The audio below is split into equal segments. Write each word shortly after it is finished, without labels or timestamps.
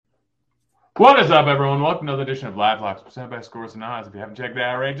What is up, everyone? Welcome to another edition of Live Locks presented by Scores and Odds. If you haven't checked that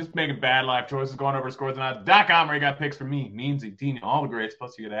out already, just making bad life choices. Going over to scoresandodds.com where you got picks for me, Meansy, Tina, all the greats.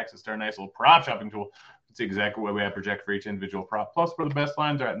 Plus, you get access to our nice little prop shopping tool. You see exactly what we have projected for each individual prop. Plus, where the best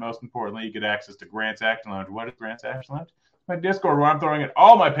lines are at. Most importantly, you get access to Grant's Action Lounge. What is Grant's Action Lounge? My Discord where I'm throwing in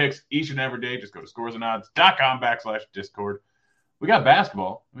all my picks each and every day. Just go to scoresandodds.com/Discord. We got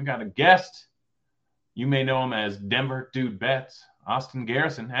basketball. We got a guest. You may know him as Denver Dude Bets, Austin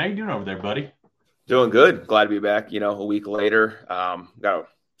Garrison. How you doing over there, buddy? Doing good. Glad to be back, a week later. Got a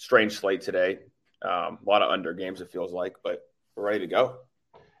strange slate today. A lot of under games, it feels like, but we're ready to go.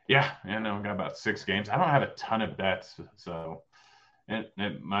 Yeah, we got about 6 games. I don't have a ton of bets, so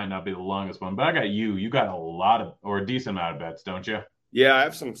it might not be the longest one, but I got you. You got a decent amount of bets, don't you? Yeah, I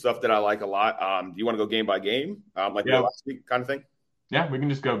have some stuff that I like a lot. Do you want to go game by game, like we did last week kind of thing? Yeah, we can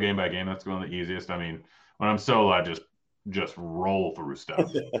just go game by game. That's one of the easiest. I mean, when I'm solo, I just roll through stuff.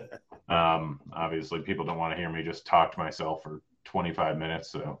 Obviously, people don't want to hear me just talk to myself for 25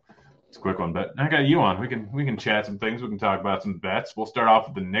 minutes, so it's a quick one. But I got you on. We can chat some things. We can talk about some bets. We'll start off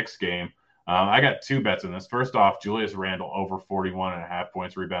with the Knicks game. I got 2 bets in this. First off, Julius Randle over 41.5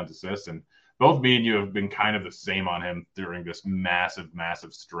 points, rebounds, assists, and both me and you have been kind of the same on him during this massive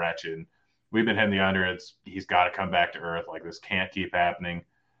stretch. And we've been hitting the under. He's got to come back to earth. Like, this can't keep happening.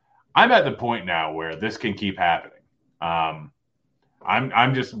 I'm at the point now where this can keep happening. I'm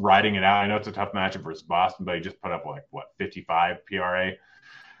just riding it out. I know it's a tough matchup versus Boston, but he just put up 55 PRA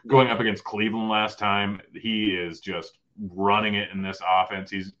going up against Cleveland last time. He is just running it in this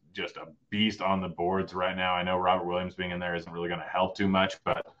offense. He's just a beast on the boards right now. I know Robert Williams being in there isn't really going to help too much,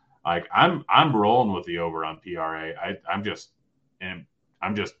 but I'm rolling with the over on PRA. I'm just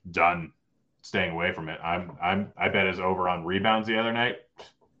done staying away from it. I bet his over on rebounds the other night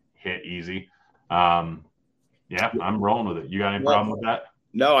hit easy. Yeah, I'm rolling with it. You got any problem with that?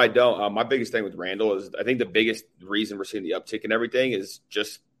 No, I don't. My biggest thing with Randle is I think the biggest reason we're seeing the uptick and everything is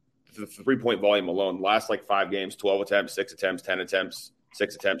just the 3-point volume alone. Last 5 games, 12 attempts, 6 attempts, 10 attempts,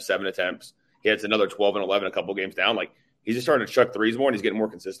 6 attempts, 7 attempts. He has another 12 and 11 a couple games down. He's just starting to chuck threes more and he's getting more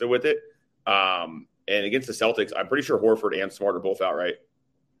consistent with it. And against the Celtics, I'm pretty sure Horford and Smart are both out, right?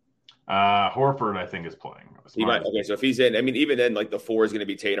 Horford, I think, is playing. He might. Okay, so if he's in, even then, the 4 is going to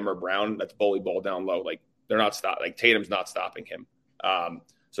be Tatum or Brown. That's bully ball down low. They're not stopping. Tatum's not stopping him.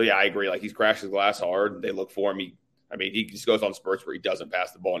 So yeah, I agree. He's crashed his glass hard. They look for him. He just goes on spurts where he doesn't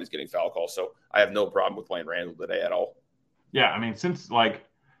pass the ball and he's getting foul calls. So I have no problem with playing Randle today at all. Yeah, since I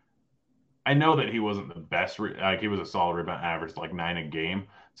know that he wasn't the best. He was a solid rebound, averaged 9 a game.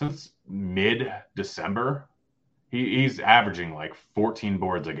 Since mid-December, he's averaging 14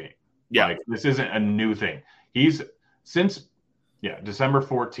 boards a game. Yeah, this isn't a new thing. He's since December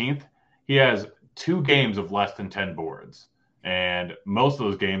 14th, he has 2 games of less than 10 boards. And most of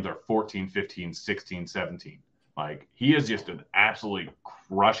those games are 14, 15, 16, 17. He is just absolutely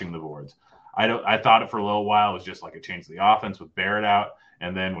crushing the boards. I thought it for a little while. It was just a change to the offense with Barrett out.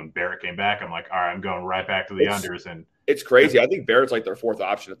 And then when Barrett came back, I'm all right, I'm going right back to the unders. And it's crazy. I think Barrett's their 4th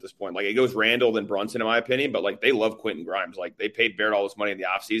option at this point. It goes Randle, then Brunson, in my opinion. But they love Quentin Grimes. They paid Barrett all this money in the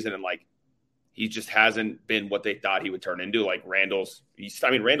offseason. And he just hasn't been what they thought he would turn into. Randle's in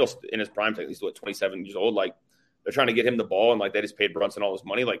his prime time. He's 27 years old. They're trying to get him the ball, and they just paid Brunson all this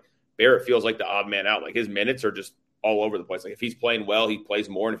money. Barrett feels like the odd man out. His minutes are just all over the place. If he's playing well, he plays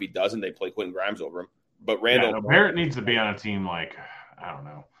more, and if he doesn't, they play Quentin Grimes over him. But Randle, Barrett needs to be on a team I don't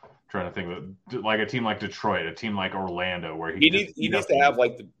know. Trying to think of a team like Detroit, a team like Orlando, where he needs to have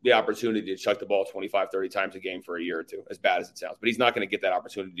the opportunity to chuck the ball 25, 30 times a game for a year or two, as bad as it sounds. But he's not going to get that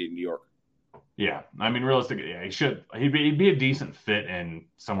opportunity in New York. Yeah, realistically, yeah, he should. He'd be a decent fit in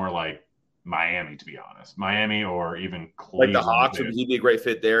somewhere like Miami, to be honest. Miami or even Cleveland. The Hawks, he'd be a great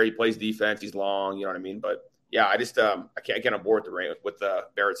fit there. He plays defense. He's long. You know what I mean? But yeah, I just I can't get on board with the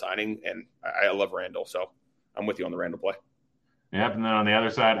Barrett signing, and I love Randle, so I'm with you on the Randle play. Yep, and then on the other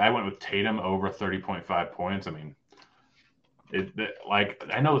side, I went with Tatum over 30.5 points. I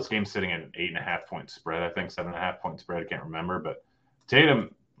know this game's sitting at an 8.5 point spread. I think 7.5 point spread. I can't remember, but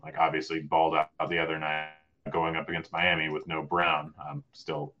Tatum, obviously balled out the other night going up against Miami with no Brown.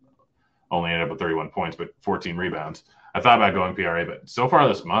 Still only ended up with 31 points, but 14 rebounds. I thought about going PRA, but so far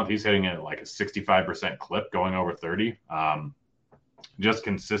this month, he's hitting it at a 65% clip, going over 30. Just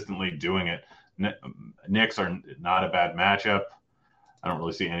consistently doing it. Knicks are not a bad matchup. I don't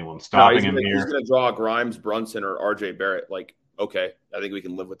really see anyone stopping him here. He's going to draw Grimes, Brunson, or RJ Barrett. Okay, I think we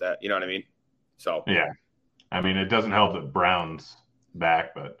can live with that. You know what I mean? So yeah, it doesn't help that Brown's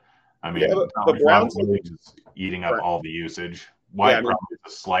back, but Brown's is eating up all the usage. White probably is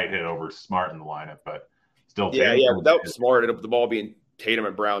a slight hit over Smart in the lineup, but still. Yeah, without Smart, the ball being Tatum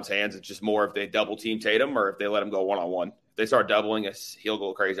and Brown's hands. It's just more if they double team Tatum or if they let him go one-on-one. If they start doubling us, he'll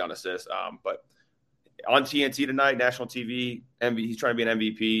go crazy on assists. But on TNT tonight, national TV, he's trying to be an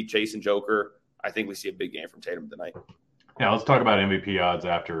MVP, chasing Joker. I think we see a big game from Tatum tonight. Yeah, let's talk about MVP odds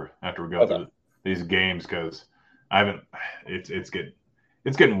after we go through these games because I haven't. It's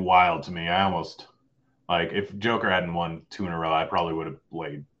getting wild to me. I almost like if Joker hadn't won 2 in a row, I probably would have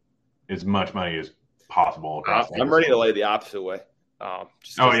laid as much money as possible. I'm ready to lay the opposite way.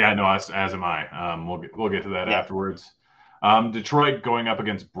 As am I. We'll get to that afterwards. Detroit going up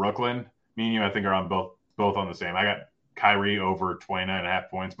against Brooklyn. Me and you, I think, are on both on the same. I got Kyrie over 29.5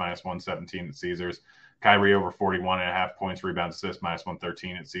 points, -117 at Caesars. Kyrie over 41.5 points, rebounds, assists,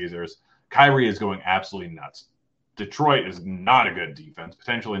 -113 at Caesars. Kyrie is going absolutely nuts. Detroit is not a good defense.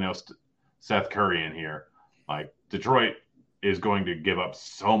 Potentially no Seth Curry in here. Like, Detroit is going to give up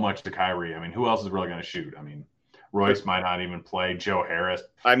so much to Kyrie. I mean, who else is really going to shoot? I mean, Royce might not even play. Joe Harris.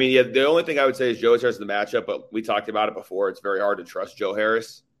 I mean, yeah, the only thing I would say is Joe Harris is the matchup, but we talked about it before. It's very hard to trust Joe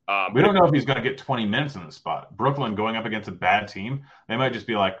Harris. We don't know if he's going to get 20 minutes in the spot. Brooklyn going up against a bad team, they might just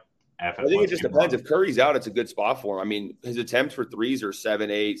be like, I think it just depends. If Curry's out, it's a good spot for him. I mean, his attempts for threes are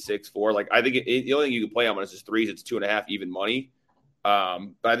 7, 8, 6, 4. Like, I think the only thing you can play on is his threes. It's 2.5 even money. But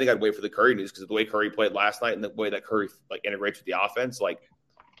I think I'd wait for the Curry news because of the way Curry played last night and the way that Curry like integrates with the offense, like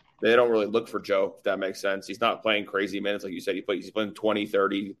they don't really look for Joe, if that makes sense. He's not playing crazy minutes like you said. He's playing 20,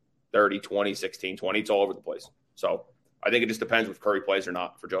 30, 30, 20, 16, 20. It's all over the place. So I think it just depends if Curry plays or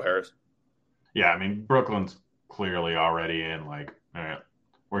not for Joe Harris. Yeah, I mean, Brooklyn's clearly already in. Like,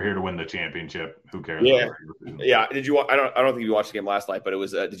 we're here to win the championship. Who cares? Yeah. Did you? I don't think you watched the game last night, but it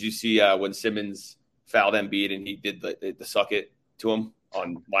was. Did you see when Simmons fouled Embiid and he did the suck it to him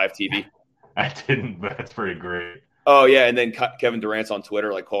on live TV? I didn't, but that's pretty great. Oh yeah, and then Kevin Durant's on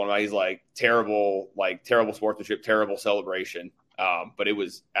Twitter like calling him out. He's like terrible sportsmanship, terrible celebration. But it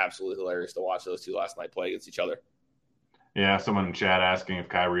was absolutely hilarious to watch those two last night play against each other. Yeah, someone in chat asking if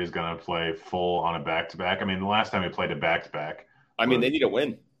Kyrie is going to play full on a back-to-back. I mean, the last time he played a back-to-back. I mean, they need a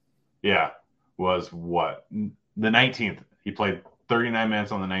win. Yeah, was what? The 19th. He played 39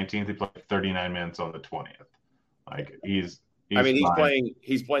 minutes on the 19th. He played 39 minutes on the 20th. Like, he's playing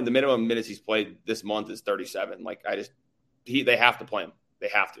the minimum minutes he's played this month is 37. Like, they have to play him. They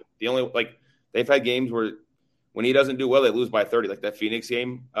have to. The only, like, they've had games where when he doesn't do well, they lose by 30. Like that Phoenix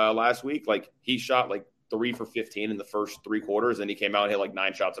game last week, like he shot like 3 for 15 in the first 3 quarters, and he came out and hit like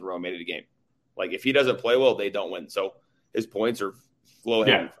 9 shots in a row and made it a game. Like, if he doesn't play well, they don't win. So his points are flow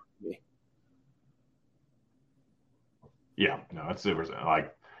ahead for me. Yeah, no, it's super.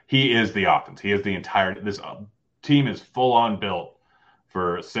 Like, he is the offense. He is the entire. This team is full on built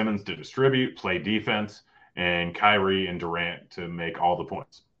for Simmons to distribute, play defense, and Kyrie and Durant to make all the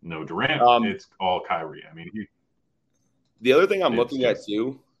points. No Durant, it's all Kyrie. I mean, the other thing I'm looking at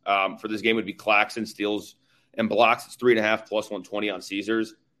too for this game would be Claxton steals and blocks. It's 3.5 plus 120 on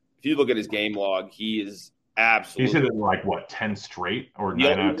Caesars. If you look at his game log, he is absolutely. He's hit it like what 10 straight or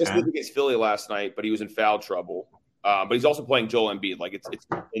 9 out of 10. He against Philly last night, but he was in foul trouble. But he's also playing Joel Embiid. Like it's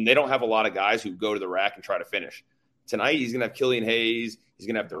and they don't have a lot of guys who go to the rack and try to finish. Tonight he's gonna have Killian Hayes. He's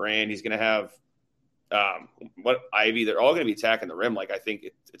gonna have Durant. He's gonna have Ivy. They're all gonna be attacking the rim. Like, I think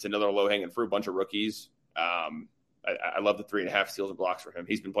it's another low hanging fruit. Bunch of rookies. I love the 3.5 steals and blocks for him.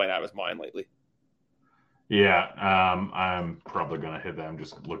 He's been playing out of his mind lately. Yeah, I'm probably gonna hit that. I'm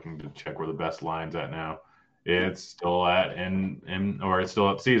just looking to check where the best line's at now. It's still at it's still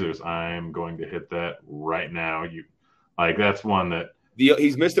at Caesars. I'm going to hit that right now. That's one that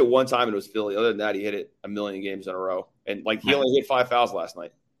he's missed it one time and it was Philly. Other than that, he hit it a million games in a row. And like he only hit 5 fouls last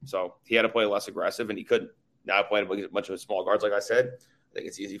night, so he had to play less aggressive and he couldn't. Now playing against a bunch of small guards, like I said, I think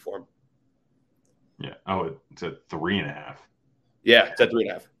it's easy for him. Yeah. Oh, it's at 3.5. Yeah, it's at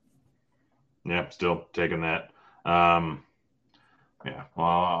 3.5. Yeah, still taking that. Yeah, well,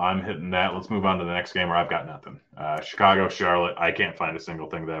 I'm hitting that. Let's move on to the next game where I've got nothing. Chicago, Charlotte. I can't find a single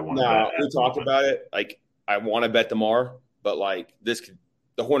thing that I want to bet. We talked about it. Like, I want to bet DeMar, but like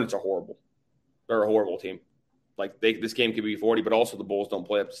the Hornets are horrible. They're a horrible team. Like this game could be 40, but also the Bulls don't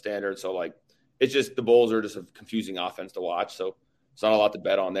play up to standard. So like, it's just the Bulls are just a confusing offense to watch. So it's not a lot to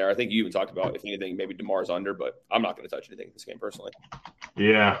bet on there. I think you even talked about, if anything, maybe DeMar's under, but I'm not going to touch anything in this game personally.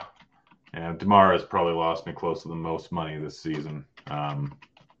 Yeah. And DeMar has probably lost me close to the most money this season. That's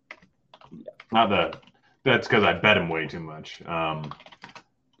because I bet him way too much.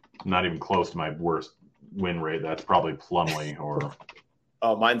 Not even close to my worst win rate. That's probably Plumlee or.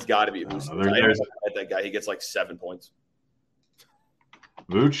 Oh, mine's got to be Vooch. I that guy. He gets like 7 points.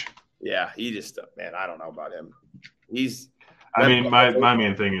 Vooch? Yeah, he just man. I don't know about him. My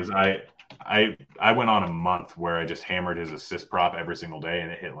main thing is I I went on a month where I just hammered his assist prop every single day,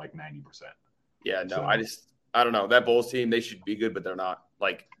 and it hit like 90%. Yeah, no, So I don't know. That Bulls team, they should be good, but they're not.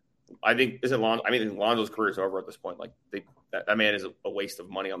 Like, I think isn't Lon. I mean, Lonzo's career is over at this point. Like, that man is a waste of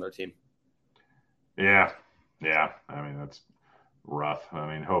money on their team. yeah, yeah. I mean, that's rough.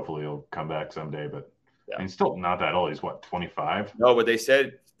 I mean, hopefully he'll come back someday, but Yeah. he's still not that old. He's what, 25? No, but they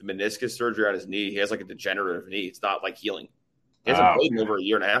said the meniscus surgery on his knee. He has like a degenerative knee. It's not like healing. He hasn't played in over a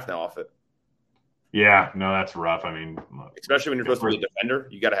year and a half now off it. Yeah, no, that's rough. I mean, especially when you're supposed to be a defender,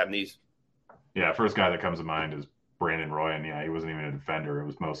 you got to have knees. Yeah, first guy that comes to mind is Brandon Roy, and yeah, he wasn't even a defender. It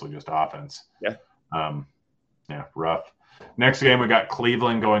was mostly just offense. Yeah. Yeah, rough. Next game, we got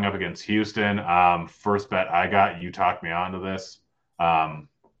Cleveland going up against Houston. First bet I got, you talked me onto this.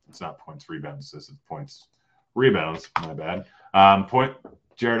 It's not points, rebounds. This is points, rebounds. My bad.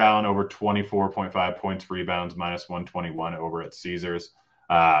 Jared Allen over 24.5 points, rebounds, minus 121 over at Caesars.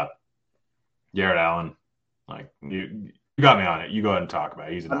 Jared Allen, like you got me on it. You go ahead and talk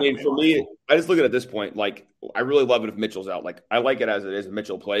about it. I mean, for me, I just look at it at this point. Like, I really love it if Mitchell's out. Like, I like it as it is if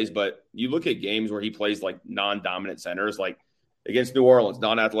Mitchell plays, but you look at games where he plays like non-dominant centers, like against New Orleans,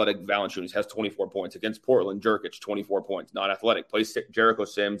 non-athletic Valanciunas has 24 points. Against Portland, Jerkic, 24 points, non-athletic. Plays Jericho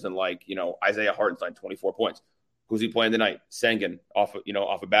Sims and Isaiah Hartenstein, 24 points. Who's he playing tonight? Sengun off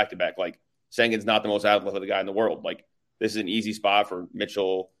a back-to-back. Like, Sengun's not the most athletic guy in the world. Like, this is an easy spot for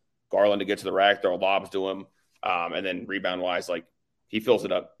Mitchell, Garland to get to the rack, throw lobs to him. And then rebound-wise, like, he fills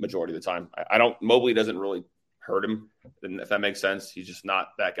it up majority of the time. Mobley doesn't really hurt him, if that makes sense. He's just not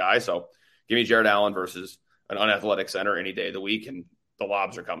that guy. So give me Jared Allen versus an unathletic center any day of the week, and the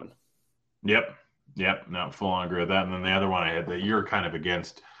lobs are coming. Yep. No, full on agree with that. And then the other one I had that you're kind of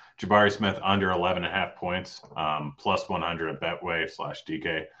against, Jabari Smith under 11.5 points, plus 100 at Betway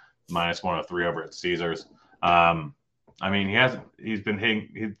 /DK, minus 103 over at Caesars. I mean, he's been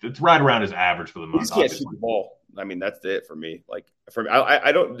hitting, it's right around his average for the month. He just can't shoot the ball. I mean, that's it for me. Like, for me,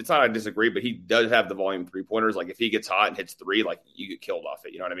 I don't, it's not I disagree, but he does have the volume 3-pointers. Like, if he gets hot and hits 3, like, you get killed off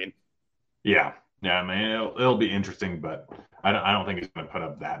it. You know what I mean? Yeah. I mean, it'll be interesting, but I don't think he's going to put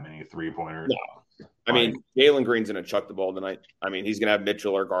up that many 3-pointers. No. I mean, Jalen Green's going to chuck the ball tonight. I mean, he's going to have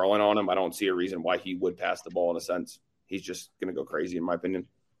Mitchell or Garland on him. I don't see a reason why he would pass the ball in a sense. He's just going to go crazy, in my opinion.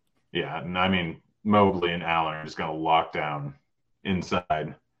 Yeah. And I mean, Mobley and Allen are just going to lock down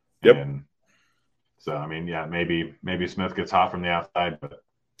inside. Yep. And so, I mean, yeah, maybe Smith gets hot from the outside, but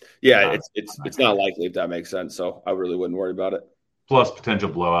yeah, it's not likely, if that makes sense. So I really wouldn't worry about it. Plus potential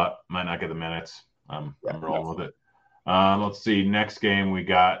blowout, might not get the minutes. I'm rolling with it. Let's see. Next game, we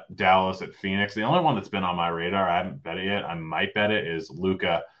got Dallas at Phoenix. The only one that's been on my radar, I haven't bet it yet. I might bet it, is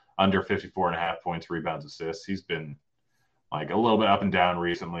Luka under 54.5 points, rebounds, assists. He's been like a little bit up and down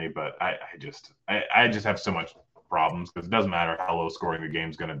recently, but I just have so much problems because it doesn't matter how low scoring the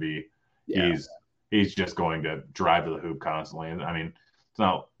game's going to be. Yeah. He's just going to drive to the hoop constantly. And I mean,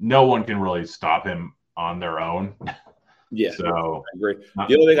 no one can really stop him on their own. Yeah. So I agree.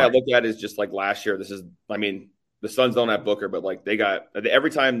 The only thing I look at is just like last year. The Suns don't have Booker, but like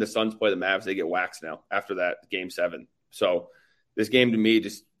every time the Suns play the Mavs, they get waxed now after that game 7. So this game to me,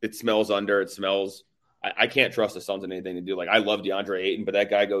 it smells under. It smells. I can't trust the Suns in anything to do. Like, I love DeAndre Ayton, but that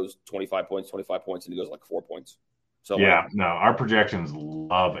guy goes 25 points, and he goes like 4 points. So yeah, no, our projections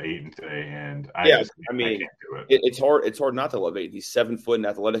love Ayton today, and I can't do it. It's hard. It's hard not to love Ayton. He's 7 foot and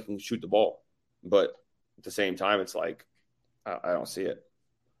athletic and can shoot the ball, but at the same time, it's like I don't see it.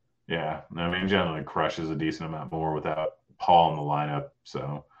 Yeah, I mean, generally crushes a decent amount more without Paul in the lineup.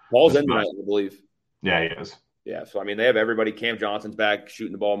 So Paul's in the lineup, I believe. Yeah, he is. Yeah, so I mean, they have everybody. Cam Johnson's back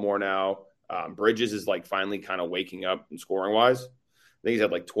shooting the ball more now. Bridges is like finally kind of waking up and scoring wise. I think he's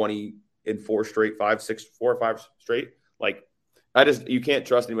had like 20 in 4 straight, 4 or 5 straight. Like, you can't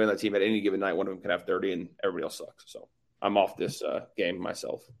trust anybody on that team at any given night. One of them can have 30 and everybody else sucks. So I'm off this game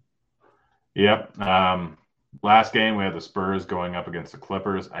myself. Yep. Last game, we had the Spurs going up against the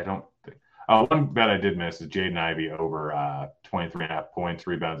Clippers. I don't think one bet I did miss is Jaden Ivey over 23.5 points,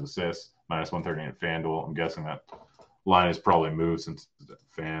 rebounds, assists, minus 130 at FanDuel. I'm guessing that line has probably moved since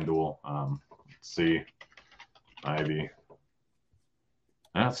FanDuel. Let's see. Ivy.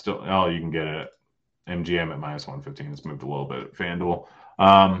 That's still, you can get it at MGM at minus 115. It's moved a little bit at FanDuel.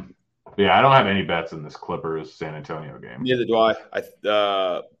 Yeah, I don't have any bets in this Clippers San Antonio game. Neither do I.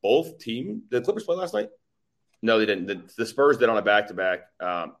 The Clippers play last night? No, they didn't. The Spurs did on a back-to-back.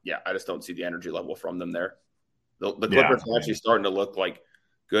 Yeah, I just don't see the energy level from them there. The Clippers are actually starting to look like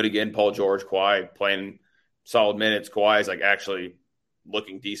good again. Paul George, Kawhi playing solid minutes. Kawhi is like actually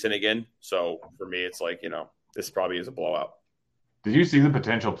looking decent again. So for me, it's like, this probably is a blowout. Did you see the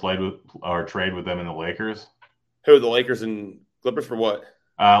potential trade with them in the Lakers? Who, the Lakers and Clippers for what?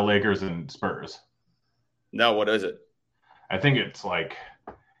 Lakers and Spurs. No, what is it? I think it's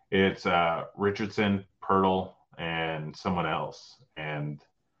Richardson, Pirtle, and someone else, and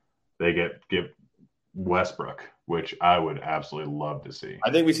they give Westbrook, which I would absolutely love to see.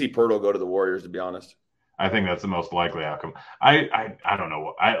 I think we see Pirtle go to the Warriors, to be honest. I think that's the most likely outcome. I don't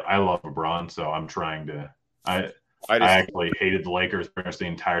know. I love LeBron, so I'm trying to. I actually hated the Lakers pretty much the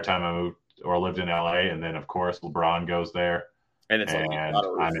entire time I moved or lived in LA, and then of course LeBron goes there, and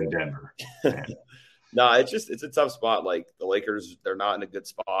I'm in Denver. No, it's a tough spot. Like the Lakers, they're not in a good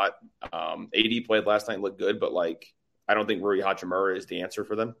spot. AD played last night, looked good, but like I don't think Rui Hachimura is the answer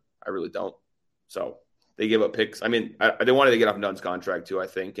for them. I really don't. So they give up picks. I mean, they wanted to get off Nunn's contract too, I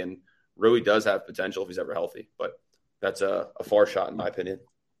think, and Rui does have potential if he's ever healthy, but that's a far shot in my opinion.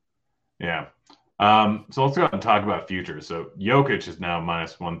 Yeah. So let's go ahead and talk about futures. So Jokic is now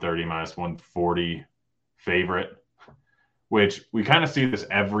minus 130, minus 140 favorite, which we kind of see this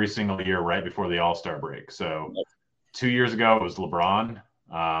every single year right before the All-Star break. So 2 years ago, it was LeBron.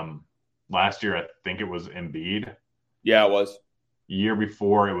 Last year, I think it was Embiid. Yeah, it was. Year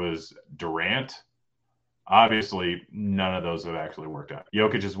before, it was Durant. Obviously, none of those have actually worked out.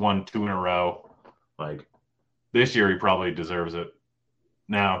 Jokic has won 2 in a row. Like this year, he probably deserves it.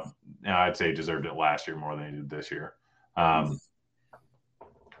 Now I'd say he deserved it last year more than he did this year. But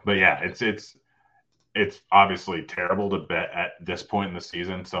yeah, it's obviously terrible to bet at this point in the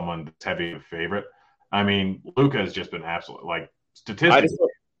season someone that's heavy of a favorite. I mean, Luka has just been absolute, like statistically.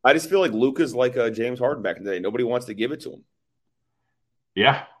 I just feel like Luka's like James Harden back in the day. Nobody wants to give it to him.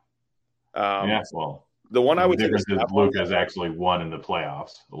 Yeah. Well, the one I would take Luka has actually won in the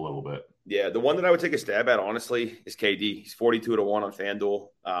playoffs a little bit. Yeah, the one that I would take a stab at, honestly, is KD. He's 42-1 on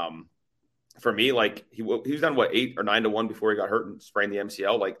FanDuel. For me, like he was down 8 or 9-1 before he got hurt and sprained the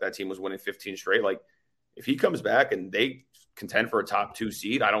MCL. Like that team was winning 15 straight. Like if he comes back and they contend for a top 2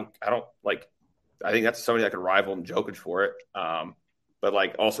 seed, I think that's somebody that could rival Jokic for it. But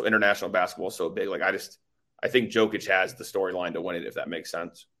like also international basketball is so big. Like I think Jokic has the storyline to win it, if that makes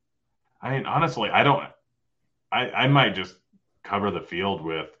sense. I mean, honestly, I might just cover the field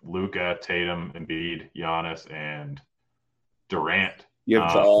with Luka, Tatum, Embiid, Giannis, and Durant. You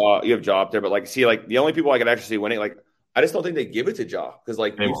have Ja up there, but like, see, like the only people I could actually see winning, like, I just don't think they give it to Ja because,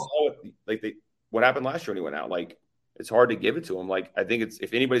 like, you saw what happened last year when he went out. Like, it's hard to give it to him. Like, I think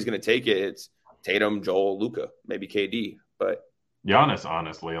if anybody's going to take it, it's Tatum, Joel, Luka, maybe KD, but Giannis,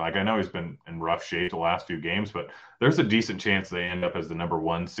 honestly, like I know he's been in rough shape the last few games, but there's a decent chance they end up as the number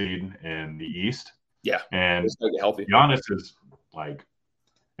 1 seed in the East. Yeah, and healthy. Giannis is like,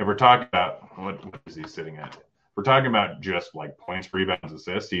 if we're talking about what is he sitting at? If we're talking about just like points, rebounds,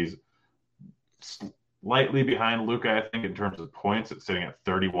 assists, he's slightly behind Luka, I think, in terms of points. It's sitting at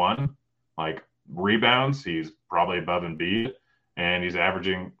 31. Like rebounds, he's probably above Embiid, and he's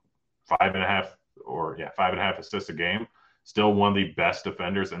averaging 5.5 assists a game. Still one of the best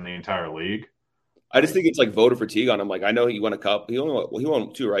defenders in the entire league. I just think it's like voter fatigue on him. Like I know he won a cup. He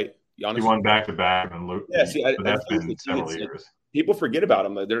won 2, right? Giannis. He won back-to-back, and Luke. Yeah, see, that's been several years. People forget about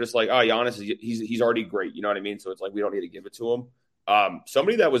him. They're just like, oh, Giannis he's already great. You know what I mean? So it's like we don't need to give it to him.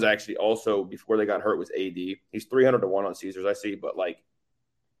 Somebody that was actually also before they got hurt was AD. He's 300-1 on Caesars, I see, but like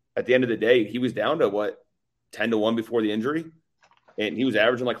at the end of the day, he was down to 10-1 before the injury, and he was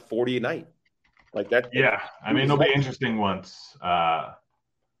averaging like 40 a night. Like that. Yeah, I mean, it'll be interesting once. Well,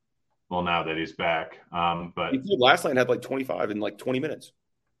 now that he's back, but he played last night, had like 25 in like 20 minutes.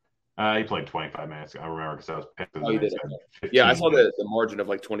 He played 25 minutes. I remember because I was pissed. Oh, he did. Yeah, I saw the margin of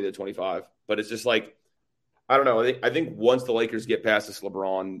like 20 to 25, but it's just like I don't know. I think once the Lakers get past this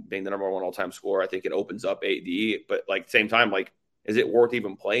LeBron being the number 1 all-time scorer, I think it opens up AD. But like same time, like is it worth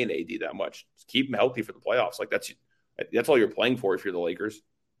even playing AD that much? Just keep him healthy for the playoffs. Like that's all you're playing for if you're the Lakers.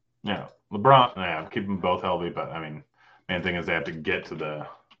 Yeah, LeBron. Yeah, keep them both healthy. But I mean, main thing is they have to get to the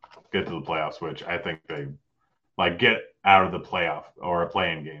playoffs, which I think they like get out of the playoff or a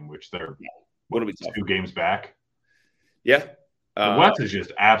play-in game, which they're 2 games back. Yeah, the West is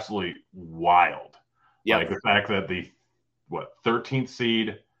just absolutely wild. Yeah, like the fact that the 13th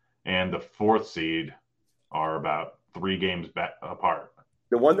seed and the 4th seed are about 3 games back apart.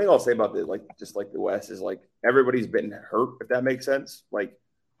 The one thing I'll say about the West is like everybody's been hurt, if that makes sense. Like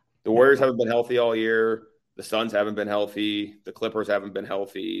the Warriors haven't been healthy all year. The Suns haven't been healthy. The Clippers haven't been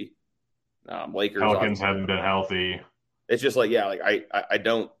healthy. Lakers, Pelicans haven't been healthy. It's just like, yeah, like I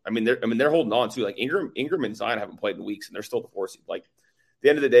don't. I mean, they're holding on too. Like Ingram and Zion haven't played in weeks, and they're still the 4th seed. Like at the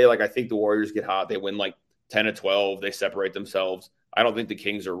end of the day, like I think the Warriors get hot. They win like 10-12. They separate themselves. I don't think the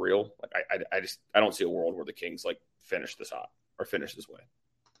Kings are real. Like I don't see a world where the Kings like finish this hot or finish this way.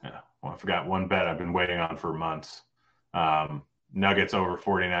 Yeah. Well, I forgot one bet I've been waiting on for months. Nuggets over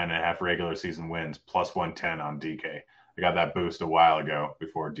 49.5 regular season wins, plus 110 on DK. I got that boost a while ago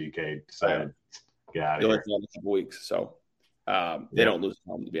before DK decided to get out of here. In a couple weeks, so they don't lose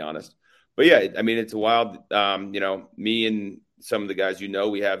home, to be honest. But yeah, I mean, it's a wild. Me and some of the guys,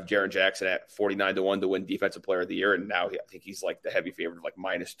 we have Jaren Jackson at 49-1 to win Defensive Player of the Year, and now I think he's like the heavy favorite, like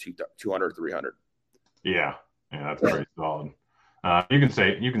minus 200, 300. Yeah, that's pretty solid. You can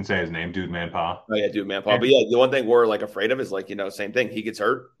say his name, Dude Manpaw. Oh yeah, Dude Manpaw. But yeah, the one thing we're like afraid of is like, same thing. He gets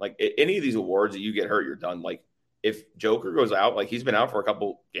hurt. Like any of these awards that you get hurt, you're done. Like if Joker goes out, like he's been out for a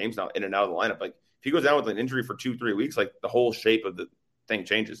couple games now, in and out of the lineup. Like if he goes down with an injury for 2-3 weeks, like the whole shape of the thing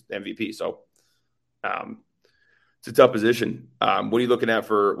changes. The MVP. So, it's a tough position. What are you looking at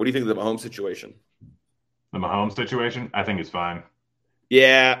what do you think of the Mahomes situation? The Mahomes situation, I think is fine.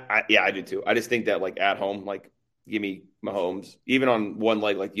 Yeah, I do too. I just think that like at home, like give me Mahomes, even on one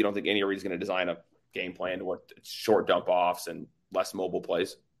leg. Like you don't think Andy Reid's going to design a game plan where it's short dump offs and less mobile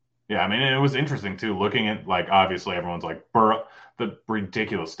plays. Yeah, I mean, it was interesting too. Looking at like obviously everyone's like Burrow, the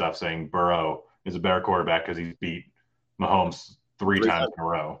ridiculous stuff saying Burrow is a better quarterback because he's beat Mahomes three times in a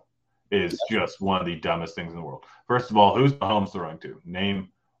row is just one of the dumbest things in the world. First of all, who's Mahomes throwing to? Name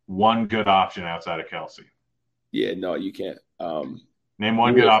one good option outside of Kelsey. Yeah, no, you can't. Name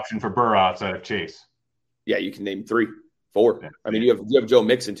one good option for Burrow outside of Chase. Yeah, you can name 3, 4. Yeah. I mean, you have Joe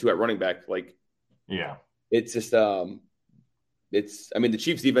Mixon too at running back. Like, yeah, it's just I mean, the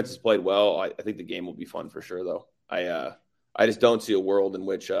Chiefs defense has played well. I think the game will be fun for sure, though. I just don't see a world in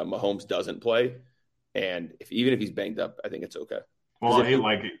which Mahomes doesn't play, and even if he's banged up, I think it's okay. Well,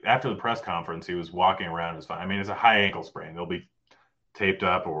 after the press conference, he was walking around. It's fine. I mean, it's a high ankle sprain. They'll be taped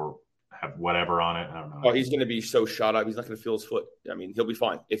up or have whatever on it. I don't know. Oh, he's going to be so shot up. He's not going to feel his foot. I mean, he'll be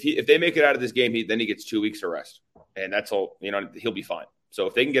fine. If they make it out of this game, then he gets 2 weeks of rest, and that's all. He'll be fine. So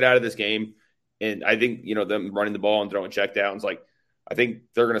if they can get out of this game, and I think them running the ball and throwing checkdowns, like I think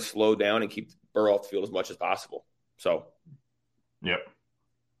they're going to slow down and keep Burrow off the field as much as possible. So, yep.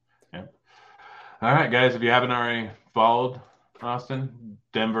 All right, guys. If you haven't already followed Austin,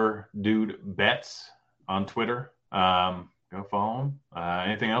 Denver Dude Bets on Twitter. Go follow him.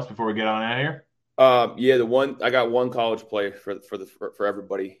 Anything else before we get on out of here? Yeah, I got one college play for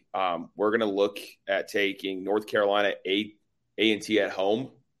everybody. We're gonna look at taking North Carolina A&T at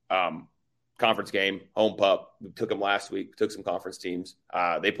home. Conference game, home pup. We took them last week. Took some conference teams.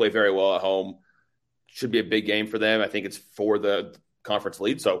 They play very well at home. Should be a big game for them. I think it's for the conference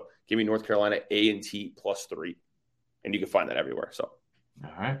lead. So give me North Carolina A&T +3. And you can find that everywhere. So,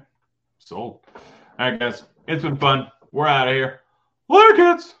 all right. Sold. All right, guys. It's been fun. We're out of here. Later,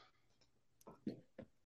 kids.